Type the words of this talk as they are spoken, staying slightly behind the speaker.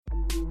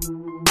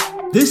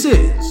This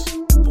is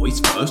Voice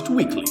First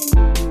Weekly.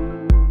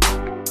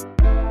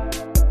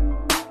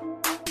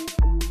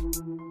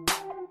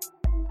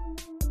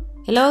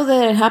 Hello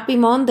there, happy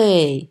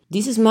Monday!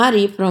 This is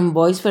Mari from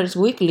Voice First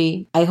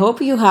Weekly. I hope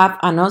you have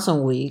an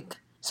awesome week.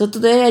 So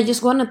today I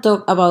just want to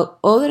talk about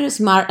other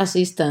smart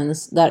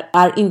assistants that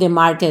are in the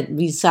market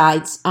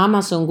besides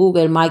Amazon,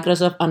 Google,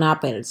 Microsoft, and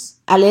Apple's.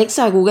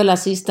 Alexa, Google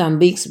Assistant,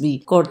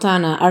 Bixby,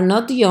 Cortana are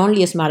not the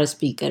only smart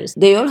speakers.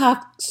 They all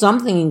have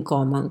something in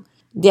common.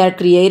 They are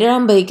created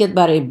and baked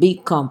by a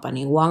big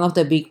company, one of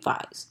the big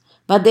five.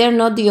 But they are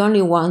not the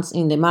only ones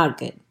in the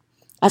market.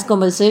 As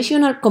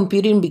conversational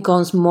computing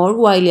becomes more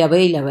widely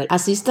available,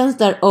 assistants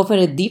that offer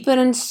a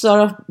different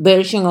sort of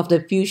version of the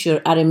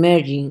future are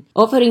emerging,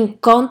 offering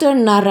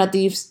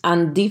counter-narratives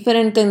and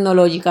different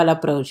technological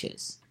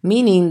approaches,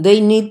 meaning they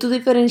need to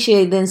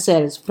differentiate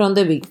themselves from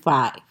the big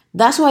five.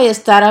 That's why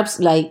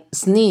startups like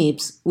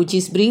Snips, which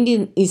is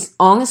bringing its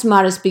own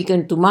smart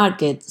speaker to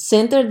market,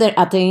 center their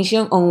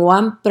attention on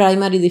one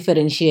primary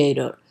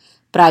differentiator: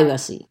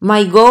 privacy.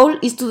 My goal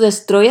is to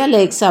destroy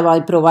Alexa by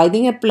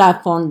providing a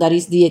platform that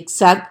is the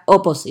exact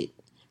opposite,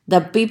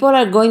 that people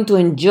are going to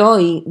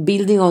enjoy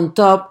building on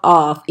top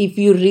of. If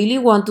you really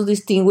want to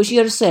distinguish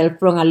yourself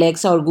from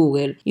Alexa or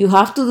Google, you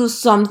have to do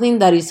something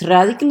that is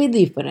radically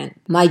different.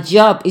 My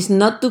job is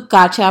not to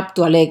catch up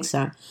to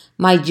Alexa.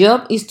 My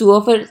job is to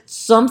offer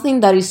something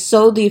that is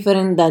so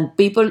different that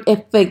people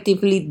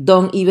effectively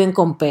don't even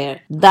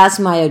compare. That's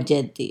my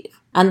objective.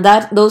 And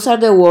those are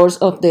the words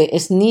of the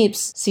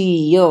Snips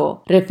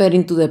CEO,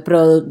 referring to the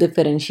product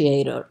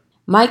differentiator.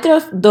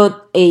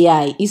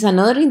 Microsoft.ai is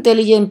another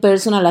intelligent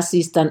personal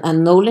assistant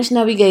and knowledge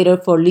navigator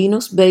for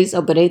Linux-based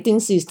operating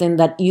system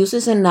that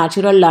uses a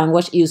natural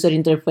language user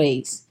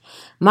interface.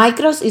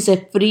 Micros is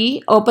a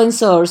free, open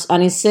source,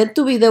 and is said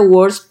to be the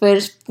world's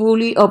first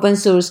fully open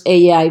source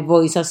AI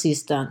voice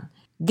assistant.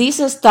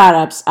 These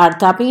startups are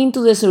tapping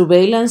into the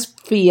surveillance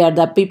fear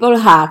that people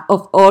have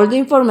of all the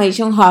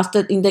information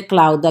hosted in the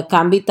cloud that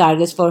can be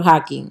targets for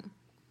hacking.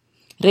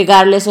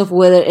 Regardless of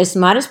whether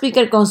smart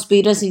speaker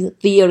conspiracy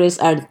theories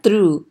are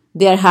true,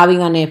 they are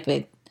having an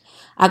effect.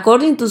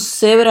 According to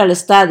several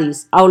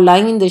studies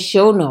outlined in the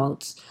show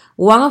notes,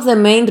 one of the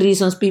main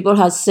reasons people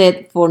have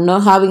said for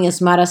not having a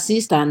smart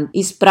assistant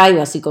is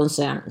privacy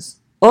concerns.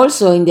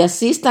 Also, in the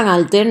assistant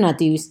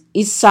alternatives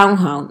is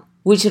SoundHound,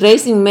 which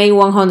raised in May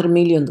 $100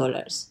 million.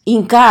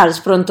 In cars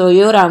from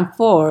Toyota and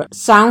Ford,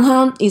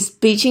 SoundHound is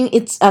pitching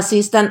its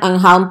assistant and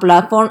Hound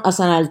platform as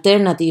an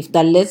alternative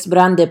that lets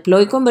brands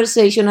deploy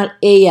conversational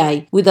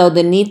AI without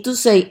the need to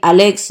say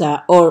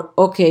Alexa or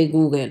OK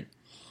Google.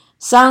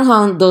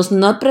 SoundHound does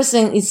not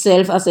present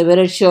itself as a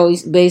better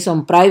choice based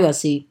on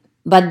privacy,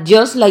 but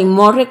just like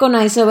more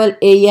recognizable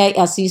AI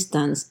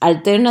assistants,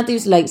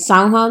 alternatives like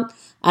SoundHound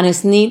and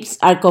Snips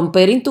are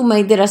comparing to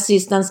make their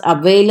assistants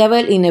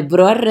available in a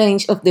broad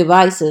range of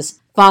devices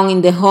found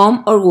in the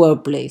home or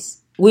workplace.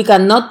 We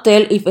cannot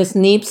tell if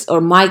Snips or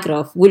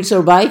Microsoft will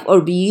survive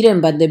or be eaten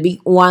by the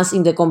big ones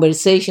in the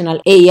conversational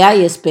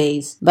AI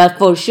space, but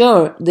for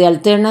sure the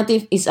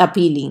alternative is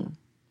appealing.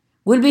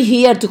 We'll be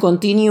here to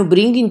continue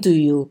bringing to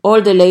you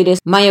all the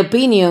latest. My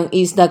opinion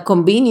is that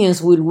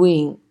convenience will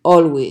win,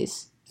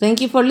 always.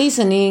 Thank you for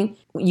listening.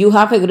 You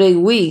have a great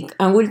week,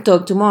 and we'll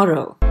talk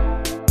tomorrow.